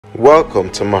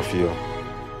Welcome to Mafia.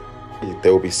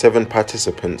 There will be 7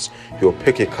 participants who will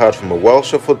pick a card from a well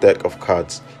shuffled deck of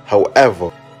cards.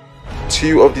 However,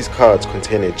 2 of these cards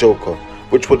contain a joker,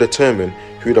 which will determine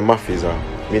who the mafias are,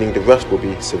 meaning the rest will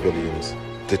be civilians.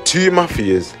 The 2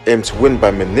 mafias aim to win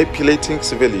by manipulating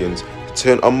civilians to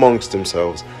turn amongst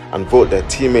themselves and vote their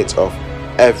teammates off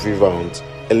every round,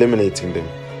 eliminating them.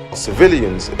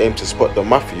 Civilians aim to spot the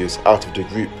mafias out of the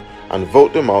group and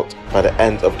vote them out by the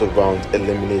end of the round,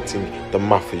 eliminating the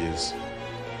mafias.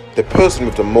 The person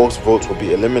with the most votes will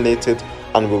be eliminated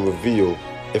and will reveal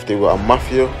if they were a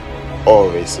mafia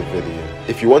or a civilian.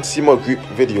 If you want to see more group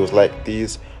videos like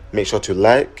these, make sure to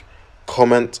like,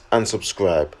 comment and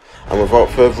subscribe. And without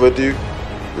further ado,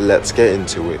 let's get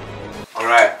into it.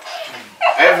 Alright,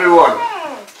 everyone,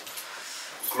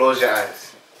 close your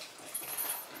eyes.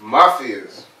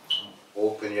 Mafias,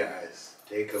 open your eyes.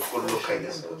 Take a good look at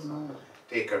yourself.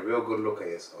 Take a real good look at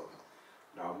yourself.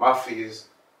 Now, mafias,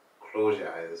 close your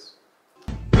eyes.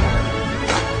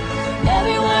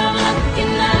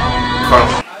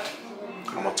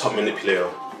 I'm a top manipulator.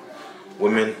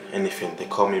 Women, anything. They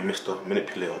call me Mr.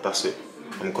 Manipulator. That's it.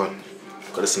 I'm gone.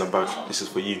 Got this in the bag. This is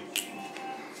for you.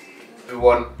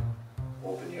 Everyone,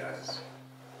 open your eyes.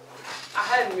 I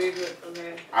had movement from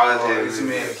here. I was here. It's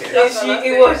me.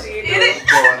 It was you.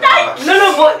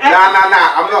 No, but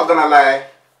Nah. I'm not gonna lie.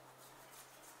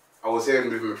 I was hearing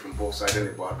movement from both sides,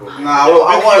 innit? But I don't. Nah, I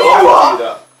want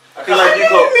that. I can't like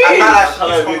Buco. I can't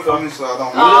like Buco. So I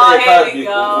don't know. Here we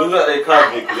go. We look at the card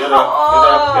Buco. You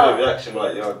know, reaction,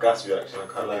 like your gas reaction. I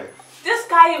can't like. this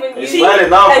guy even He's smiling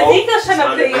now, bro. Azika's trying to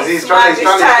play He's trying to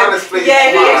split.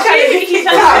 Yeah, he's trying to play He's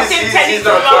not trying to.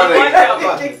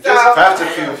 Just have to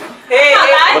prove. Hey,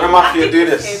 when the mafia do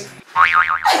this.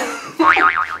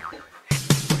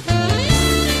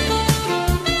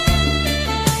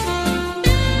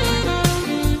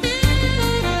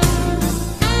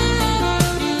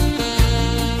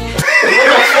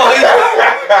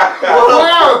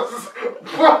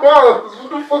 What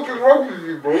the fuck is wrong with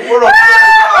you, bro?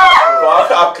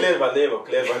 I've cleared my name.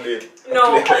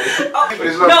 No,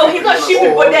 he's not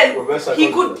stupid, but then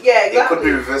he could, It could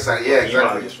be reverse side, yeah,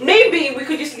 exactly. Maybe we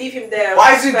could just leave him there.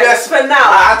 Why is he there for now?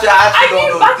 I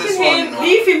mean, backing him.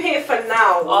 Leave him here for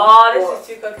now. Oh, this is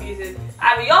too confusing.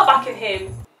 I mean, you're backing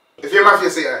him. If you're a mafia,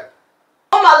 say that.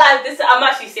 All my life, I'm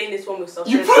actually saying this one with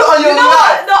something. You put it on your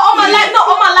life. No, all my life,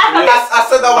 I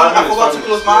said that one. I forgot to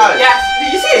close my eyes. Yes,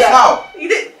 did you say that? Now. You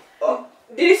did.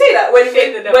 Did you say that when you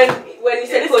said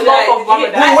close your eyes?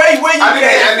 Wait, I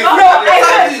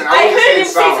heard him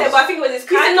say it, but I think it was his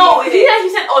car. No, he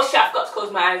said, "Oh shit, I've got to close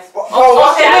my eyes."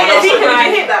 Oh, did you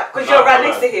hear that? Because you're right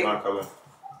next to him.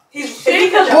 He's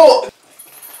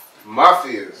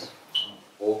Mafias,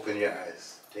 open your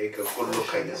eyes. Take a good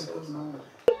look at yourselves.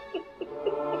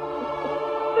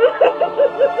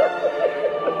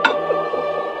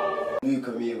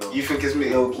 You think it's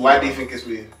me? Why do you think it's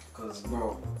me? Because,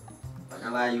 bro, like I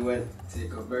lie, you went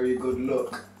take a very good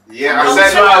look. Yeah, I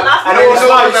said I know you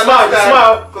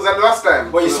smile. Because at last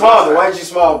time. But you smiled, why did you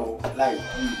smile, bro? Like, you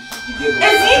gave me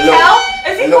why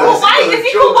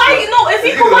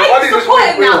are you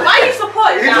supporting now? Why are you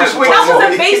supporting now? That was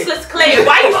a baseless claim.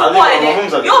 Why are you supporting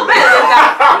it? You're better than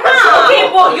that. Okay,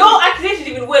 but your accusation is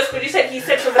even worse because you said he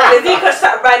said something that Azika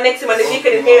sat right next to him and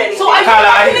Azika didn't hear anything. So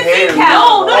I didn't think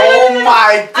no. Oh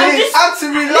my days.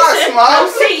 Listen,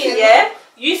 I'm saying, yeah.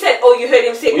 You said, oh, you heard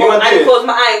him say, oh, I closed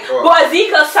my eyes. But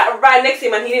Azika sat right next to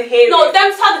him and he didn't hear him. No, them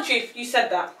tell the truth. You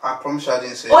said that. I promise you I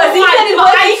didn't say that. Azika didn't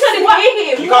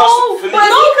hear him. No, but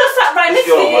Azika sat right next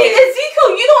to him. Azika,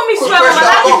 you don't want me to swear on my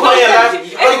life. No,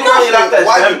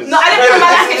 I didn't put on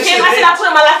my life it's him. I said I put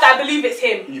on my life that I believe it's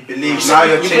him. You believe now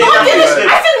you're changing. No,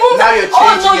 I said, oh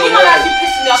no, you're not actually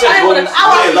pissing me off. I want to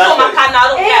show my card now.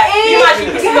 I don't care. You're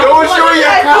actually pissing me off. Don't show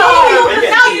your card.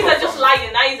 Now you are just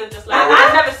lying. I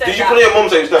never said that. Did you put your mum's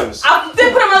names? I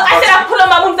said I put on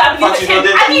my mum that I believe it's him.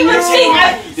 I didn't even sing.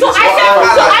 So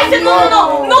I said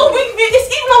no, it's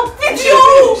even on video.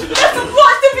 Let's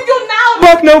watch the video now.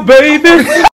 Fuck no, baby.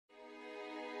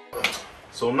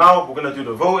 So now we're gonna do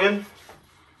the voting.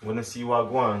 We're gonna see what I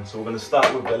go on. So we're gonna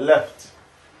start with the left.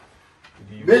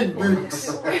 big boots.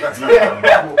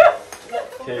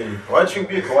 Okay, why drink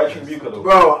Buco though?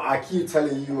 Bro, I keep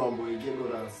telling you, man, boy, get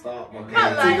good and start, man.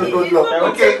 Take a good look.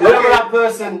 Okay, whoever that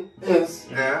person is,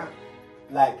 yeah,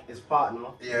 like his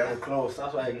partner, yeah, they're close.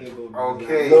 That's why I get good.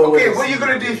 Okay, no okay, what are you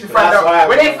gonna do if you find out?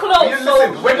 When you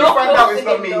find out it's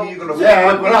not me, who you gonna?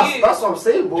 Yeah, but that's what I'm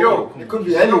saying, bro. It could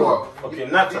be anyone. Okay,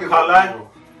 next, I can't lie.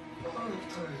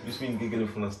 You've been giggling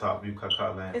from the start, Buco, I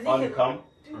can't lie. Uncome.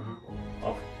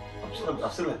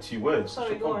 I've said like 2 words. Sorry,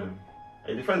 What's the problem? Are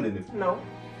you defending him? No.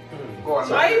 Go on.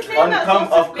 Why are you saying that Come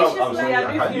so off, come. suspicious? I'm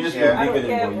sorry. Like, You just I been don't leaving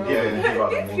care, him, bro. bro. Yeah,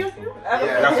 Yeah.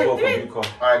 that's what from Bocar.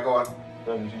 Alright, go on.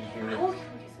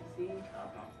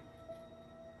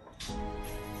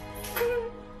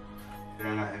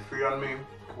 You're not free on me?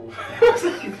 Cool.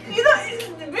 You know,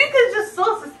 Bocar's just so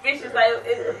suspicious. Like,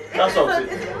 That's what I'm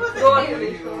saying. Go on,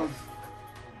 Felicia.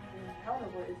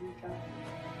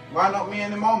 Why not me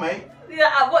anymore, mate?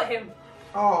 Yeah, I want him.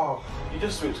 Oh. You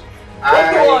just switched. No,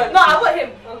 I want him.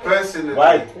 Okay. Personally,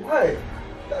 Why? Why?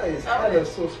 That is hella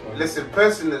sauce, man. listen,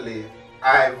 personally,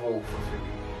 I vote for Feli.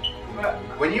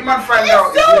 When you man find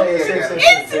out,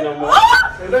 Say no more.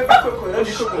 Don't be quick with it.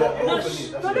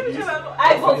 No, let me tell you. I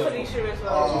vote for Felicia as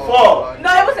well. Four. No,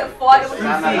 it wasn't 4. It was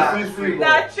 3. Nah.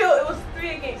 Nah, chill. It was 3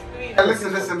 against 3.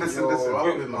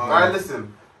 Listen. Alright,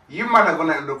 listen. You man are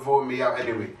gonna end up voting me out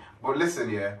anyway. But listen,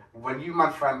 yeah. When you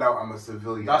man find out I'm a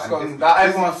civilian,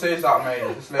 Everyone says that, mate.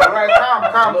 Alright, calm.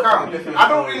 I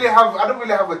don't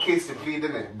really have a case to plead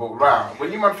in it. But right,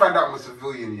 when you man find out I'm a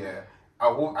civilian, yeah,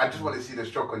 I just want to see the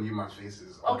shock on you man's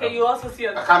faces. Okay, you also see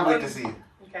it. I can't wait to see it.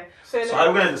 Okay. So how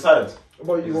are we gonna decide?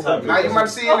 What you Now you man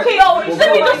see it. Okay, yo,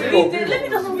 let me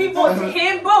just revote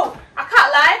him, bro. I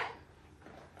can't lie.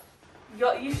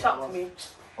 You shocked me.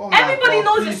 Oh Everybody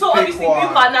knows it's so obviously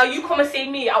Bocar. Now you come and say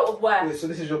me out of where? Wait, so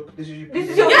this is your Yes.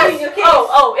 case.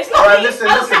 Oh, it's not me. Listen.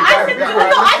 I can go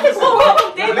with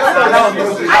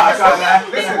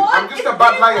Listen, I'm just a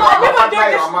bad liar. I'm a bad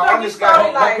liar. I'm an honest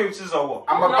guy. What pictures are what?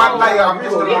 I'm a bad liar. I'm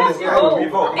just an honest guy. We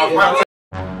vote. I'm a bad liar.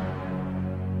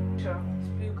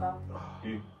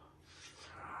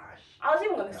 I was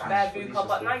even gonna spare Bocar,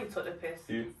 but now you took the piss.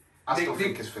 I still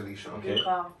think it's Felicia. Okay.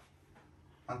 Bocar.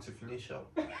 Anti-Felicia.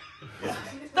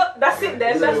 That's it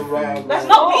then. That's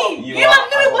not me. You man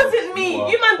knew it wasn't me.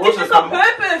 You man did this on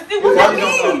purpose. It wasn't me.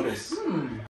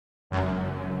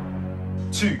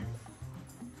 2.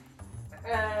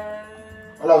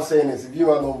 All I'm saying is, if you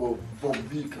man don't vote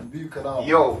Bocar now.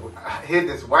 Yo, hear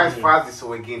this. Why is Farzzy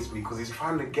so against me? Because he's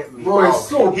trying to get me. Bro, it's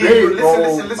so big,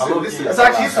 Listen. It's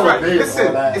actually so right. big,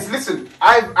 Listen.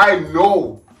 I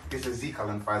know. This is Zeke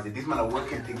and Farzzy. These men are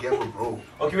working together, bro.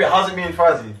 Okay, wait, how's it being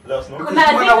Farzzy? Let us know. Because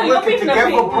these men are working together,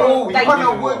 bro. You men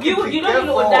are working together. You don't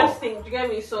know what that thing. Do you get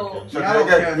me? So.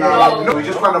 No, we're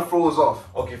just trying to throw us off.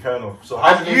 Okay, fair enough. So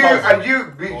how's it being Farzzy?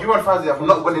 You and Farzzy have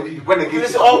not went against. This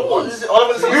is all I'm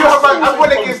gonna say. I've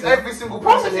went against every single person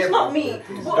Promise here. it's not me.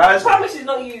 Guys. Promise it's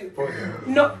not you.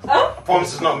 No.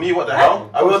 Promise it's not me, what the hell?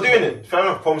 I was doing it. Fair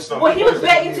enough, promise it's not me. Well, he was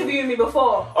there interviewing me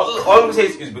before. All I'm gonna say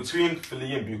is between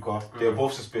Feli and Bocar, they're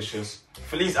both suspicious.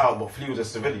 Feli's out, but Feli was a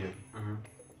civilian.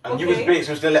 And you was bait, so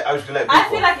I was gonna let Bocar. I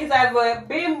feel like it's either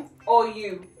Bim or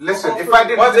you. Listen, if I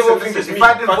didn't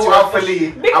vote out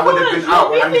Feli, I would have been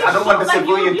out. I don't want the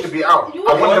civilian to be out. I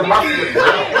want the mafia.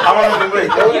 I'm not gonna wait.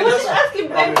 You was just asking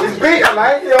Bim. It's bait, I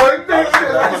like yo.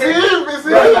 It's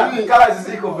him. Guys, it's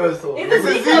equal verse though. It's a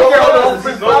Ezekiel.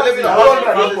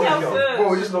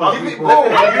 Bro, just know.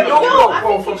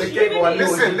 Bro, from the get-go.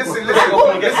 Listen.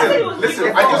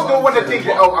 I just don't want to take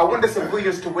it out. I want the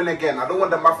civilians to win again. I don't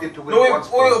want the mafia to win once.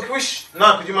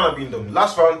 Nah, because you might have been them.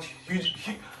 Last round,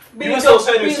 Being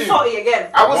salty again.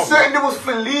 I was certain it was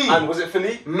Feli. And was it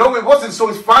Feli? No, it wasn't. So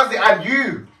it's Farzzy and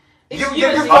you. You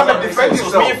just Fine, want to defend so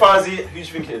yourself. me and Farzzy, who do you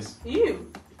think it is? You.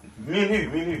 Me and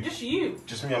who? Just you.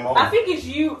 Just me and my I mom. think it's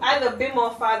you, either Bim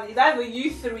or Farzzy. It's either you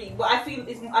 3, but I feel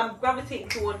I'm gravitating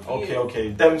towards you.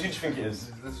 Okay. Dem, who do you think it is?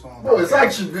 This one. Bro, it's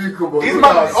actually Bocar, bro. These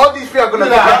man, all these people are gonna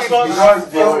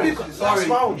Sorry,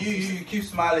 you keep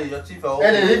smiling. Your teeth are open.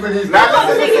 And then even he's Listen.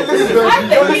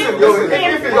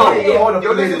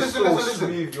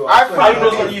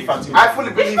 I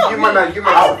fully believe you man are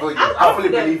civilian. I fully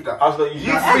believe that.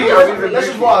 You three are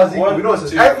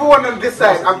everyone on this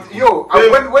side. When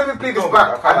we play this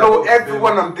back, I know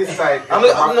everyone on this side. I'm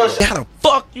not sure. How the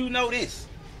fuck you know this?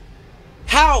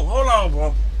 How? Hold on,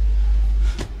 bro.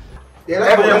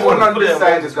 Everyone on this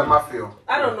side is the mafia.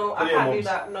 I don't know. I can't do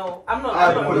that. No, I'm not.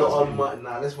 I put it on.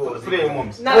 Nah, let's vote. Put it in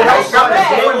mums. Nah, What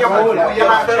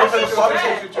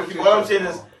I'm saying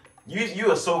is,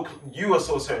 you are so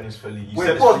certain it's Feli. You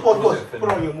said Pause. it's Put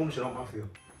on your mum, she's not mafia.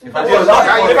 If I did So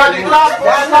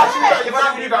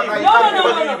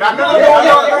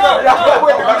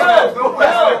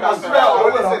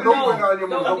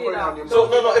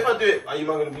if I do it, are you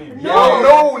not gonna believe me? No,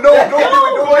 don't do it.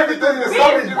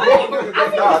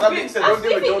 That makes sense.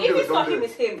 If it's not him,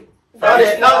 it's him. I'm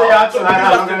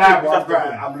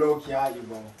low key at you,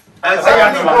 bro.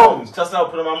 Just now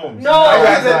put on my mum. No.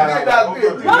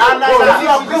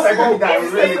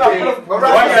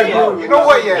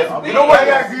 You know what?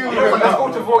 Let's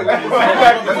go to vote.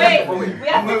 Wait, we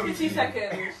have 52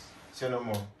 seconds. Say no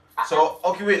more. So,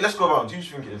 okay, wait, let's go around. Who do you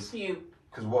think it is? You.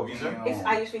 Because what reason?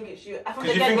 I just think it's you. Because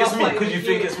you think it's me? Because you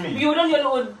think it's me? You were on your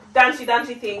little dancey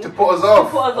thing. To put us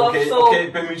off. Okay, so... okay,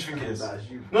 but who do you think it is?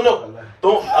 No,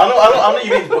 don't. I know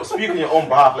you mean, but speak on your own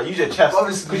behalf. Like, use your chest.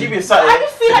 Because you've been sat I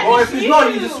just feel like it's you.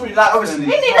 not you, just like, obviously.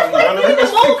 Let's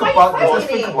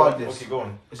think about this. Okay, go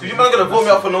on. Because you're not going to vote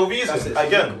me out for no reason.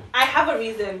 Again. I have a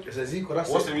reason. It's a Zico, that's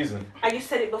What's the reason? I just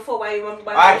said it before. Why you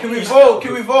remember? Alright, can we vote?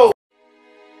 Can we vote?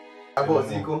 I vote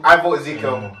Zico. I vote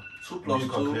Zico. 2 plus 2.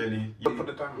 Clearly. You put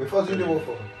the time. Before you vote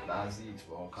for? Nah, Zeke,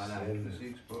 bro. Can't have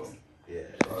Zeke, bro. Yeah.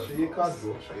 She can't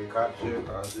go. She can't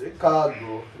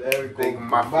There we go. Big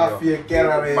mafia. Get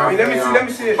out of here. Let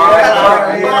me see it.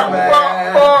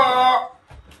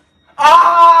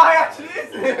 Ah, actually is.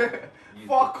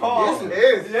 Fuck off. Yes, it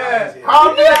is. Yeah.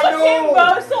 How did I know?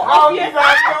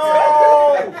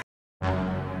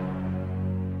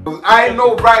 I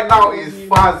know right now is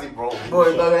Farzzy, bro.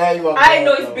 I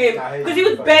know it's Bim because he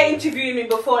was bare interviewing me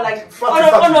before, like on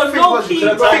a low key.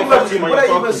 What are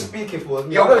you even speaking for?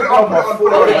 Yo, put it on my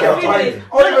phone.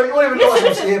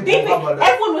 Listen,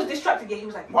 everyone was distracted. Yeah, he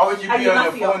was like, why would you be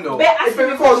on your phone though? If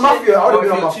it was mafia, I would have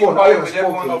been on my phone. I would have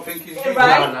spoken.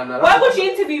 Why would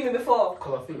she interview me before?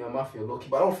 Because I think you're mafia, lucky,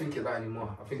 but I don't think it's that anymore.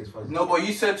 I think it's Farzzy. No, but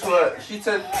you said to her, she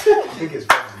said, I think it's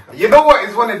Farzzy. You know what?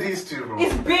 It's one of these two, bro.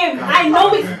 It's Bim. I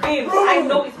know it's Bim. I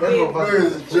know it's Bim.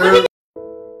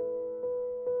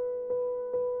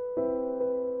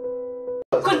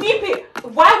 Because deep it,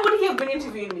 why would he have been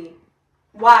interviewing me?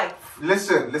 Why?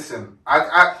 Listen. Quick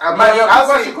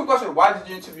question. Why did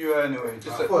you interview her anyway? I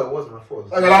thought it was my fault.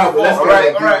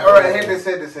 Alright. Here they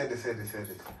said this.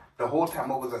 The whole time,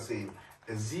 what was I saying?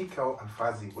 Ezekiel and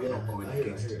Farzzy were not going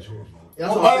against each other.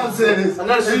 That's what I'm saying.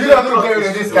 You don't know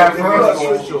this guy. I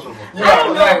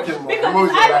don't know.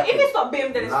 Because if it's not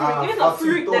Bim, then it's Fruit. If it's not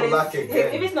Fruit, then it's him.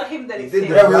 If it's not him, then it's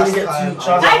him. I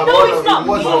know it's not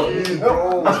me.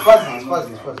 It's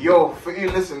Farzzy. Yo,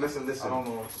 listen. If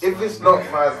it's not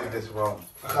Farzzy, this wrong.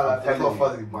 It's not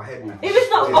Farzzy, my head. If it's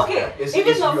not okay, if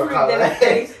it's not Fruit, then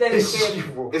it's Bim.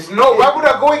 It's no. Why would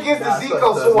I go against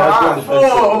Ezekiel so hard?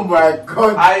 Oh my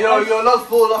god. Yo, lost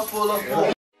four.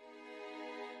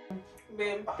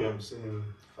 Bim. I'm saying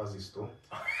Farzzy still.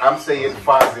 I'm saying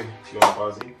Farzzy. You're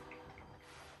Farzzy.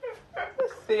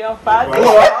 See your Farzzy.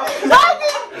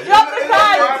 Drop the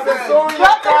card. Drop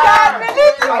the card.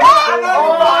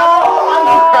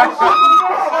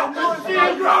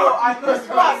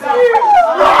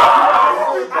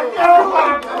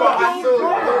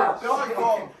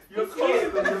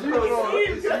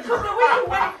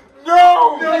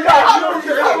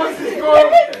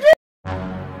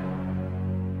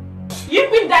 You've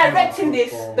been directing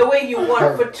this the way you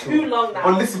want for too long now.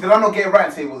 But listen, did I not get it right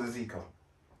and say it was Ezekiel?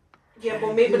 Yeah,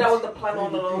 but maybe that was the plan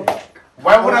all along.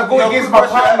 Why would I go against my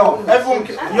partner? Everyone,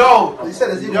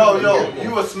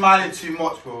 you were smiling too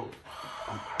much, bro.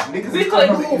 You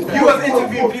was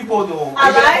interviewing people though.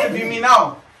 You interview me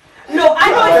now. No,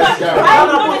 I know it's not. I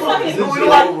know it's not him.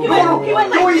 He went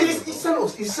like this. He sent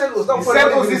us. He sent us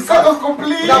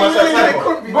completely.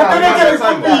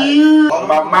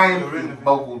 My mind is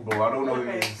boggled, bro. I don't know who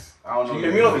it is. I don't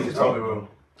know. Bro.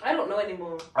 I don't know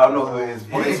anymore. I don't know who it is.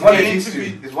 But it's one of these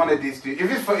two. It's one of these two. If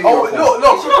it's for look.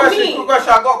 Quick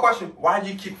question. I got a question. Why do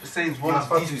you keep saying it's one of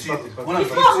these two? It's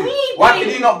not me. Why can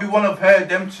you not be one of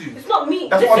them two? It's not me.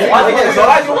 That's what I'm saying. So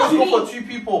why do you always go for 2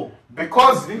 people?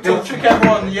 Because to trick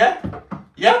everyone, yeah? To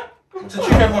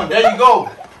trick everyone. There you go.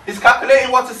 He's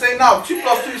calculating what to say now. 2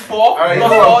 plus 2 is 4. Alright, you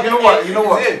know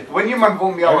what? When you man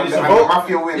vote me out and the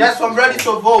mafia wins. Yes, I'm ready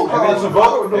to vote.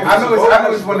 I know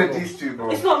it's one of these two, bro.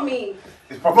 It's not me.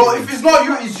 Bro, if it's not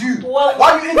you, it's you.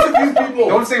 Why do you interview people?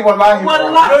 Don't say wallahi.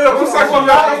 Don't say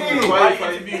wallahi. Why do you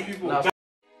interview people? I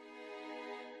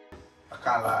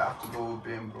can't lie. I have to go with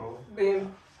Bim, bro.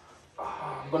 Bim.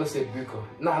 I'm gonna say Bocar.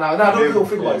 Nah, don't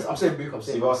think about this. I'm saying Bocar.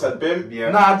 See what I said, Bim?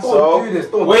 Yeah. Nah, don't do this.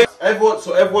 Don't. Wait,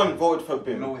 everyone voted for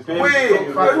Bim. No, Bim. Wait,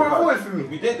 everyone voted for me.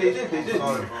 We did, they did.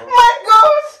 Sorry, bro. My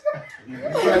God!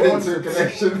 Let's look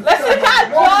at John.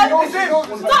 It's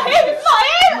not him. It's not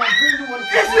him.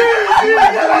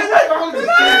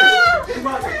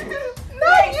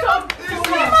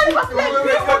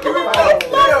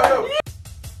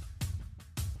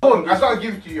 I can't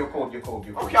give it to you. Your code.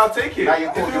 Okay, I'll take it. Now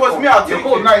your code. If it was me, I'll take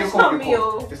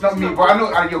it. It's not me, but I know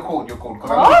your code.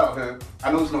 Because I know it's not her.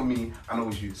 I know it's not me. I know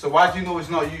it's you. So why do you know it's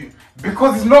not you?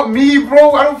 Because it's not me,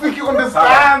 bro. I don't think you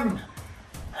understand.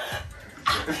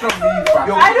 It's not me,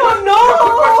 fam. I don't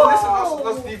know.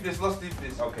 Let's leave this.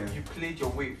 Okay. You played your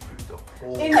way through the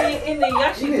whole. In the you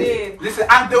actually did. Listen,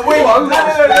 and the way. No.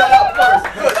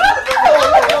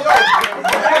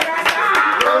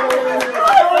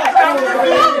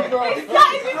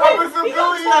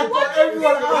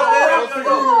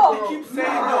 keep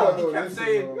saying no. He kept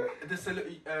saying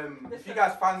if you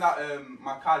guys find out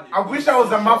my card. I wish I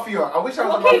was a mafia. I wish I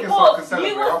was a mafia so I could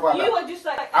celebrate. You were just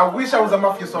like. I wish I was a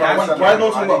mafia so I could Why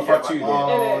not talk about Fatou?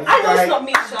 I know it's not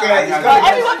me, sir.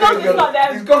 Everyone knows it's not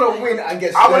them. He's gonna win and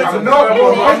get I'm not.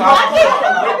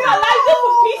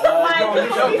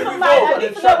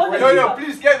 No,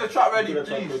 please get the trap ready,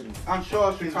 please. I'm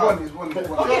sure he's won.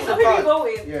 Okay, so who are you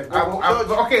going?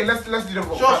 Okay, let's do the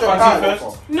vote. Show us your card.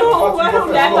 No, I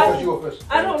don't know.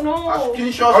 I don't know. Can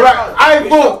you show us your card? I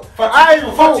vote. Fatou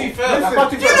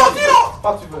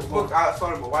first. Look,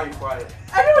 sorry, but why are you quiet?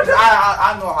 I don't know.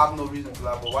 I know I have no reason to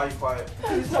lie, but why are you quiet?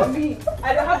 It's not me.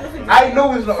 I don't have nothing. I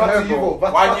know it's not her.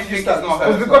 Why do you think it's not her?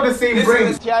 Because we got the same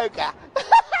brain. Joker.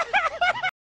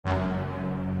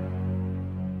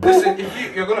 Listen,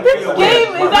 if you're gonna play your way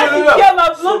Game is actually kill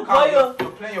my blood boil. You're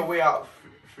playing your way out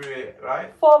through it,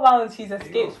 right? 4 rounds he's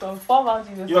escaped from. 4 rounds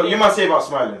he's escaped. You must say about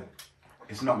smiling.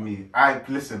 It's not me.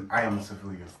 Listen, I am a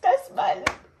civilian. That's smiling.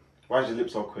 Why is your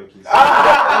lips so quick? Next.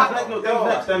 I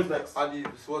need.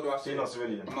 So what do I say? You're not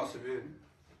civilian. I'm not civilian.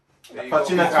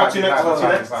 Fatou next.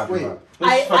 Wait.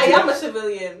 I am a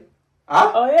civilian.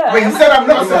 Huh? Oh yeah. Wait, he said I'm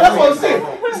not. That's what I'm saying.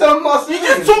 He said I'm not. You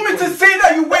just told me to say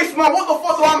that, you waste man. What the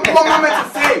fuck what am I meant to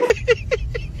say?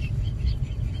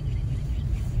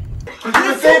 Because you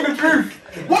were saying the truth.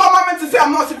 What am I meant to say?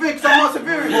 I'm not civilian because I'm not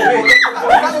civilian.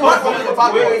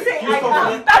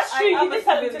 That's true. You just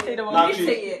have to say the one. You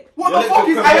say it. What the fuck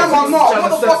is I am or not?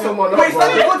 What the fuck? Wait, is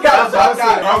that the good guy or bad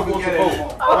guy?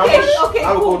 Okay, I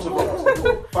will cool. go to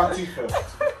vote. Fatou first.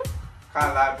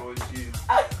 Can't lie, bro.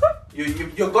 You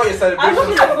got your celebration. I'm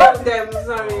looking at them.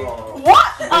 Sorry.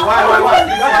 What? Why?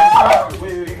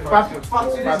 Wait.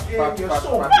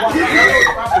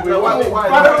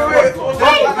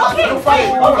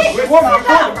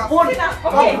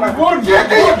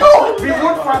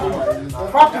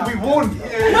 Fatou, we won.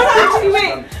 No, actually,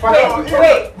 wait.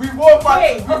 We won,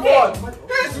 Fatou.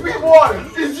 Yes, we won.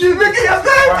 It's you making your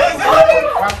name.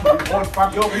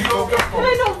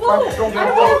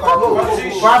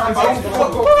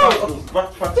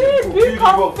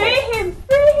 Pay him.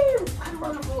 I don't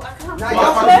want to vote. I can't vote.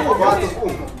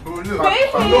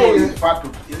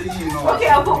 Okay,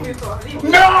 I'll vote Bucar.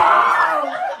 No!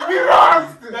 We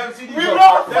lost! We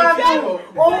lost, Fatou!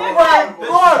 Oh my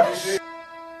God!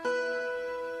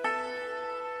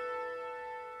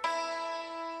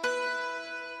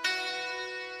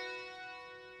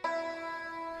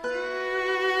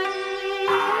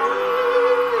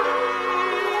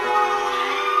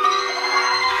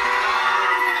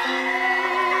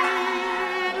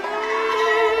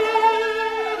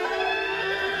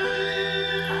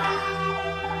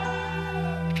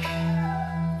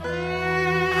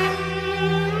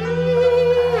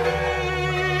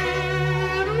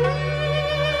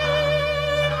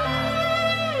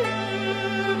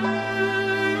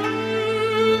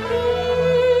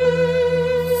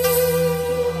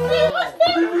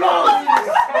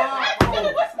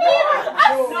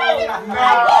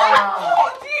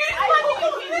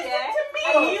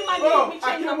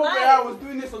 I was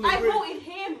doing this on the bridge. I voted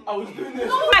him. I was doing this.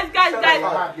 No, guys. No, guys,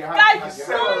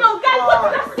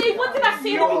 what did I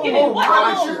say in the beginning? What? I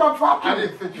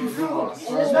didn't think you were. That's a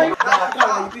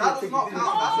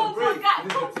break.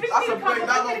 That's a break.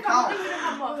 That don't count.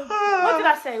 What did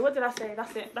I say?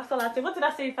 That's it. That's all I said. What did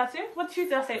I say, Fatou? What did you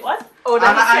say? What? Oh, and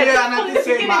I did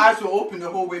say my eyes were open the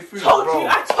whole way through.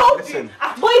 I told you.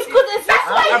 Boys, goodness, that's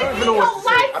why you didn't know what to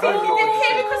say. You didn't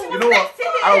hear me because you were next to him.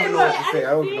 I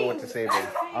don't even know what to say, bro.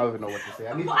 I don't even know what to say.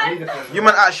 I need a You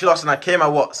man actually lost and I came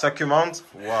at what? Second round?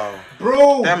 Wow.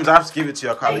 Bro! Dems, I have to give it to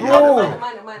you, Carly.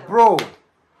 Bro!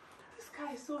 This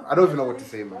guy is so... I don't even know what to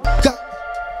say, man.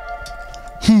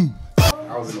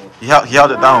 He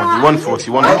held it down. He won 40. He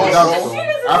won 40. As soon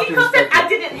as he said I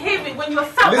didn't hear it when you were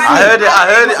sat I heard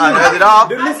it all.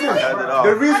 Listen,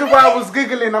 the reason why I was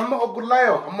giggling, I'm not a good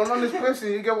liar. I'm an honest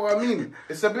person, you get what I mean?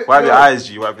 It's a bit... Wipe your eyes,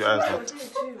 G. Wipe your eyes.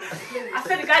 I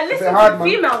said the guy, listen to the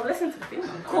female. Listen to the female.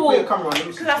 Cool.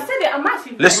 Because I said it, I'm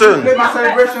actually... Listen. Play my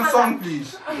celebration song,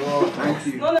 please. Thank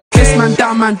you. This man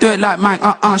down, man, do it like Mike.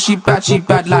 She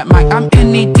bad like Mike. I'm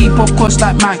in knee deep, of course,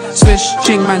 like Mike. Swish,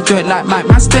 ching, man, do it like Mike.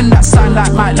 Man, spin that sign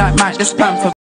like Mike, This plan for